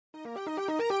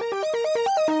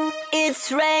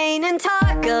It's raining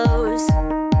tacos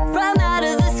from out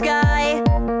of the sky.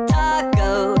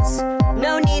 Tacos,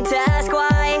 no need to ask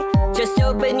why. Just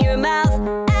open your mouth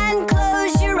and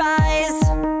close your eyes.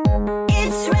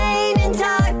 It's raining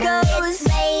tacos. It's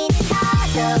raining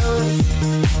tacos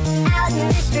out in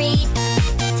the street.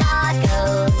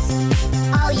 Tacos,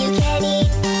 all you can eat.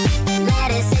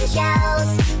 Lettuce and shells,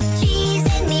 cheese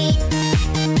and meat.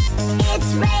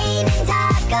 It's raining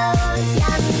tacos.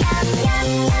 Yum, yum, yum,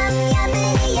 yum,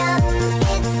 yummity yum.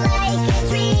 It's like a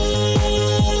dream.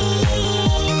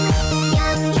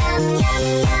 Yum, yum, yum,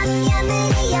 yum,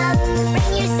 yummity yum.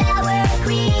 Bring your sour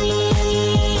cream.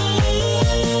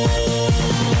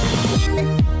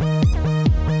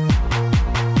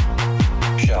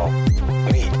 Shell,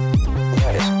 meat,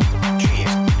 lettuce,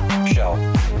 cheese. Shell,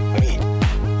 meat,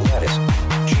 lettuce,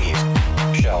 cheese.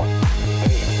 Shell,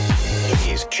 meat,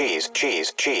 cheese, cheese,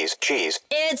 cheese, cheese.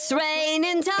 It's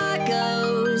raining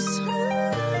tacos.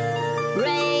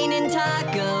 Raining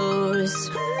tacos.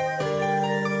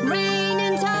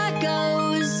 Raining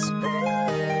tacos.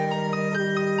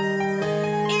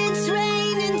 It's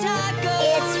raining tacos.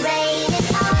 It's raining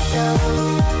tacos.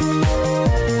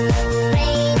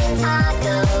 Raining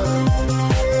tacos.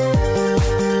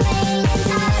 Raining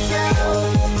tacos.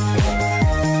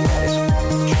 Lettuce,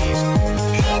 cheese.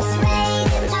 It's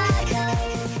raining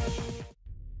tacos.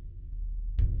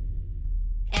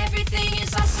 Everything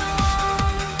is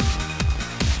awesome.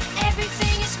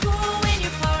 Everything is cool when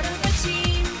you're part of a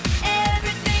team.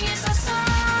 Everything is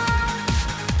awesome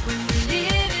when we're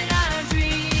living our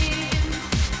dream.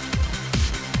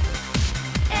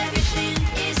 Everything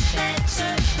is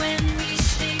better when we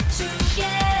stick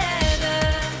together.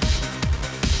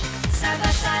 Side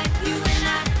by side, you and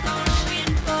I gonna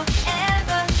win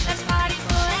forever. Let's party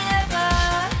forever.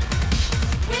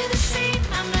 We're the same,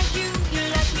 I'm like you,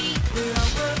 you're like me. We're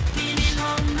all working in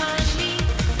harmony.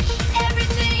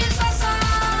 Everything is awesome.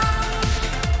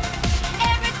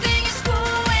 Everything is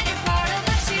cool when you're part of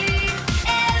the team.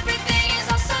 Everything is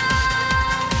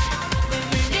awesome when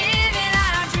we're living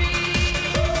our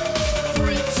dream.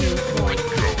 3, 2, 1,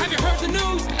 go. Have you heard the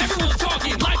news? Everyone's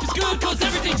talking. Life is good cause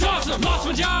everything's awesome. Lost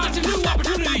my job, that's a new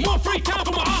opportunity. More free time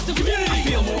for my awesome community. I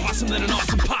feel more awesome than an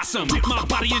awesome possum. Dip my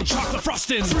body in chocolate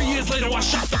frosting. 3 years later I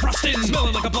shot the frosting.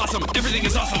 Smelling like a blossom, everything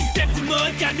is awesome. Stepped in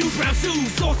mud, got new brown shoes.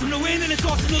 It's awesome to win and it's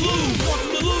awesome to lose.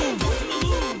 Awesome to lose. Awesome to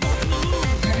lose. Awesome to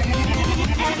lose.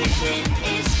 Everything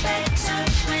is better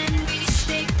when we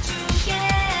stick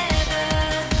together.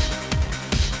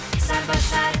 Side by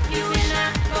side, you and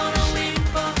I gonna win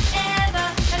forever.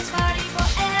 Let's party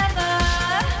forever.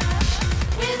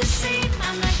 We're the same,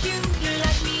 I'm like you, you're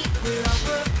like me. We're all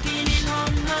working in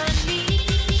harmony.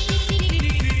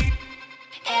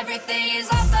 Everything is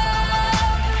awesome.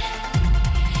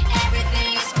 Everything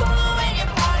is cool when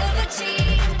you're part of the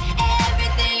team.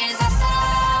 Everything is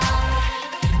awesome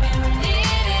when we're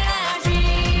living our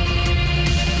dream.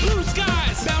 Blue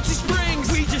skies, bouncy springs.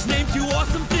 We just named 2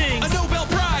 awesome things. A Nobel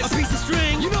Prize, a piece of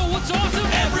string. You know what's awesome?